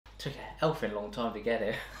Took a healthy long time to get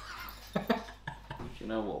here. Do you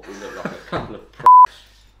know what? We look like a couple of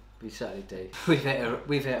We certainly do.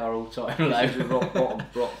 We've hit our all-time low. rock bottom,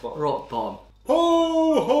 rock bottom. Rock bottom.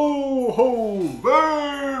 Ho ho ho!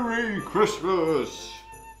 Merry Christmas!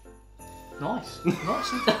 Nice.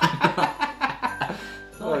 Nice and done.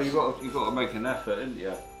 Well, you've got to make an effort, haven't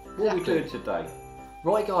you? What are we doing today?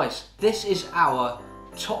 Right, guys, this is our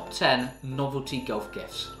top 10 novelty golf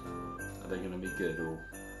gifts. Are they going to be good or?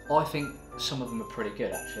 I think some of them are pretty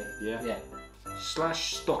good, actually. Yeah. Yeah.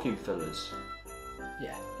 Slash stocking fillers.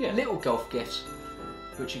 Yeah. Yeah. Little golf gifts,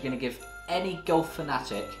 which are going to give any golf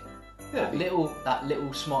fanatic that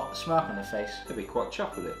little smirk on their face. They'd be quite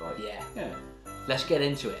chuffed with it, like. Yeah. Yeah. Let's get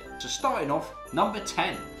into it. So starting off, number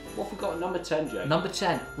 10. What have we got at number 10, Jay? Number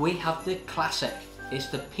 10, we have the classic. It's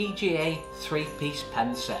the PGA 3-piece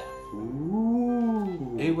pen set.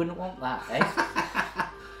 Ooh. Who wouldn't want that, eh?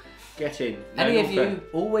 Get in. Any of you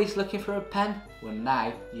always looking for a pen? Well,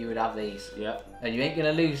 now you would have these. Yeah. And you ain't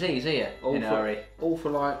going to lose these, are you? In a hurry. All for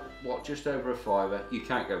like, what, just over a £5. You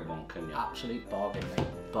can't go wrong, can you? Absolute bargain, mate.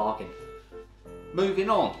 Bargain. Moving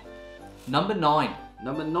on. Number 9.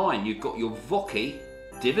 Number 9, you've got your Voki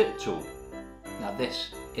divot tool. Now this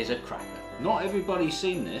is a cracker. Not everybody's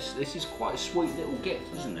seen this. This is quite a sweet little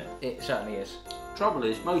gift, isn't it? It certainly is. Trouble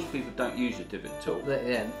is, most people don't use a divot tool.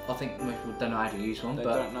 Yeah, I think most people don't know how to use one, They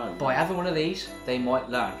but don't know. by having one of these, they might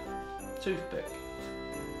learn. Toothpick.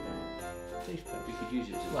 Toothpick. You could use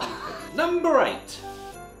it as a Well. toothpick. Number 8. Yeah,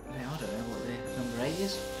 I don't know what the number 8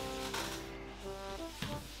 is.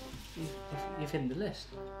 You've hidden the list.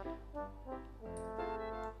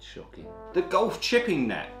 Shocking. The golf chipping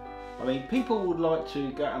net. I mean, people would like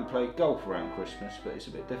to go out and play golf around Christmas, but it's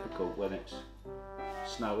a bit difficult when it's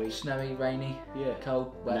snowy. Snowy, rainy, Yeah.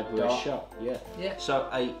 cold, wet, Everywhere dark. shut. Yeah. Yeah. So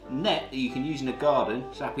a net that you can use in a garden,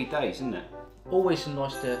 it's happy days, isn't it? Always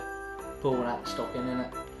nice to pull one out the stocking, isn't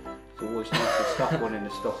it? It's always nice to stuff one in the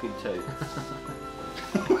stocking too.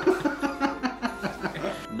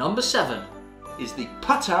 Number 7 is the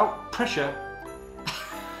putt-out pressure.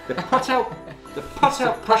 The putt-out pressure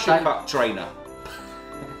putt-out. putt trainer.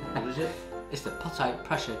 What is it? It's the putt-out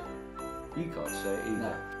pressure. You can't say it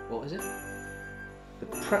either. No. What is it? The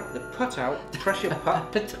putt-out pressure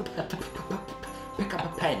putt. Pick up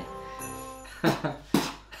a pen.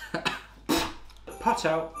 The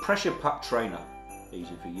putt-out pressure putt trainer.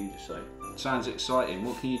 Easy for you to say. Sounds exciting.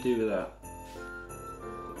 What can you do with that?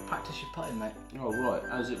 Practice your putting, mate. Oh right.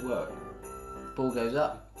 How does it work? Ball goes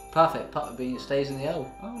up. Perfect putter being it stays in the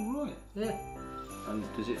hole. Oh right. Yeah. And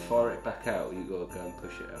does it fire it back out, or you got to go and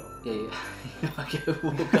push it out? Yeah.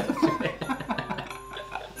 Walk up to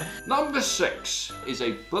it. Number 6 is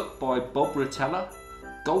a book by Bob Rotella.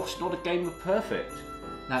 Golf's Not a Game of Perfect.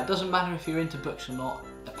 Now it doesn't matter if you're into books or not.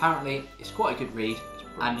 Apparently, it's quite a good read,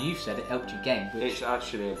 and you said it helped your game. Which It's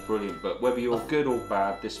actually a brilliant book. Whether you're good or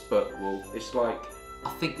bad, this book will. It's like. I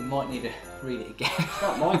think you might need to read it again. It's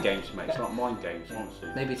like mind games, mate. It's like mind games, honestly.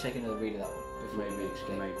 Maybe take another read of that one before you read this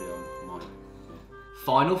game. Maybe I might.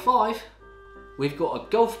 Final 5. We've got a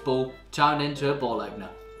golf ball turned into a ball opener.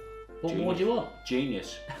 What more do you want?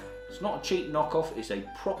 Genius. It's not a cheap knockoff. It's a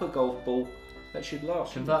proper golf ball that should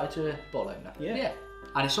last. Converted to a ball opener. Yeah.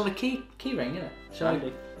 And it's on a key ring, isn't it? So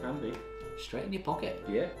Handy. straight in your pocket.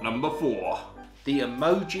 Yeah. Number 4. The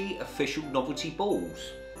Emoji Official Novelty Balls.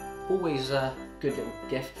 Always a good little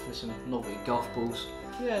gift for some novelty golf balls.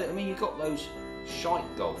 Yeah, I mean, you've got those shite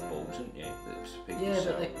golf balls, haven't you? That people Yeah, sell.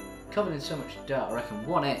 but they're covered in so much dirt. I reckon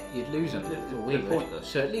one hit, you'd lose them. They're pointless.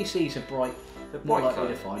 So at least these are bright. They're More bright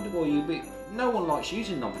likely to colour. find them. Well, no one likes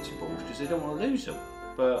using novelty balls because they don't want to lose them.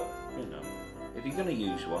 But, you know, if you're going to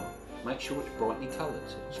use one, make sure it's brightly coloured.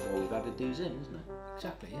 So that's why we've added these in, isn't it?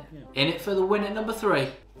 Exactly, yeah. In it for the win at number 3,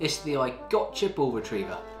 it's the I Gotcha Ball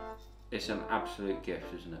Retriever. It's an absolute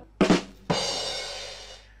gift, isn't it?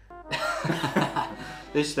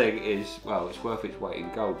 This thing is, well, it's worth its weight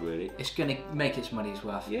in gold, really. It's going to make its money's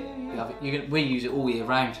worth. Yeah. We use it all year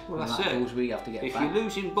round. Well, and that's it. Balls we have to get If back. you're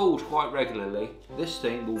losing balls quite regularly, this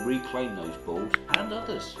thing will reclaim those balls and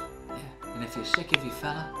others. Yeah. And if you're sick of your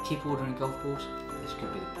fella, keep ordering golf balls. This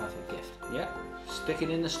could be the perfect gift. Yeah, stick it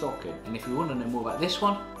in the stocking. And if you want to know more about this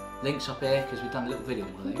one, links up here because we've done a little video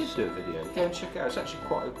on one We of did these. do a video. Go and check it out. It's actually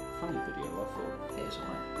quite a funny video, I thought. It is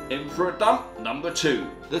alright. In for a dump, number 2.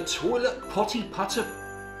 The Toilet Potty Putter.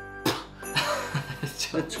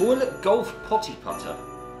 The Toilet Golf Potty Putter.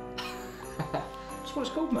 That's what it's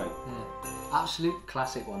called, mate. Yeah. Absolute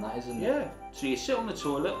classic one, that isn't it? Yeah. So you sit on the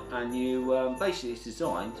toilet and you basically it's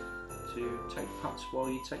designed to take putts while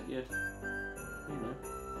you take your, you know,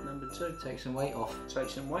 number good too. Take some weight off. Take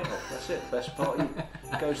some weight off, that's it. Best part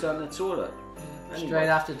goes down the toilet. Anyway, Straight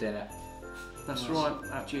after dinner. that's right,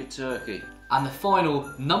 after your turkey. And the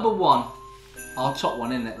final, number one, our top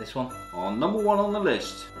one, isn't it, this one? On number one on the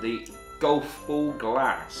list, the golf ball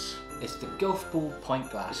glass. It's the golf ball pint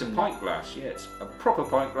glass. It's a pint glass, yeah. It's a proper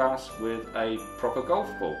pint glass with a proper golf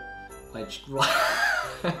ball. Wedged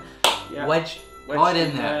right, Yeah. wedged Wedged right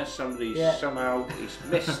in there. Somebody's Yeah. somehow he's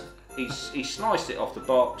missed. he's sliced it off the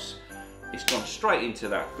box. It's gone straight into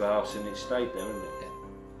that glass and it stayed there, hasn't it?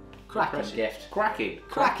 Cracking Impressive. gift.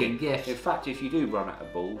 Cracking gift. In fact, if you do run out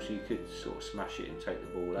of balls, you could sort of smash it and take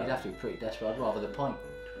the ball out. You'd have to be pretty desperate. I'd rather the pint.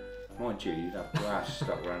 Mind you, you'd have glass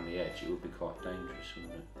stuck around the edge. It would be quite dangerous,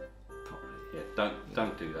 wouldn't it? Probably. Yeah,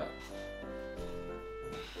 don't do that.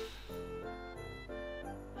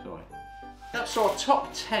 Sorry. That's our top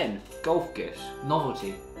 10 golf gifts.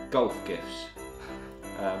 Novelty. Golf gifts.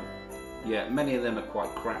 Yeah, many of them are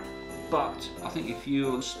quite crap. But I think if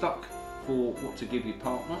you're stuck for what to give your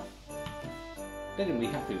partner, they're going to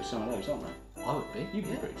be happy with some of those, aren't they? I would be. You'd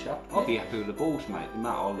be yeah. pretty chuffed. I'd be happy with the balls, mate, no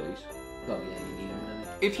matter I lose. Well, yeah, you need them,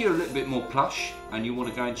 don't you? If you're a little bit more plush and you want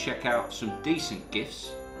to go and check out some decent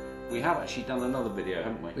gifts, we have actually done another video,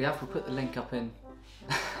 haven't we? We have to put the link up in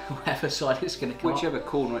whatever side it's going to come Whichever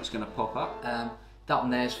corner it's going to pop up. up. That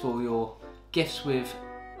one there's for your gifts with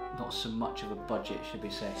not so much of a budget, should we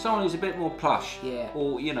say? Someone who's a bit more plush. Yeah.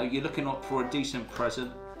 Or you know, you're looking up for a decent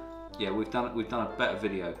present. Yeah, we've done a better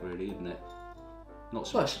video, really, isn't it? Not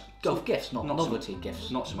so Well, much it's golf gifts, not not novelty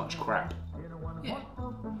gifts. Not so much crap. Yeah.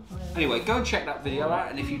 Anyway, go and check that video out,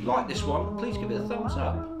 and if you like this one, please give it a thumbs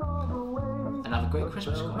up. And have a great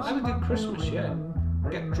Christmas, guys. Have a good Christmas, yeah.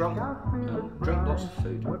 Get drunk, drink lots of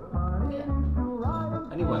food. Yeah.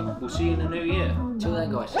 Anyway, we'll see you in the new year. Till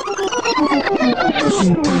then, guys.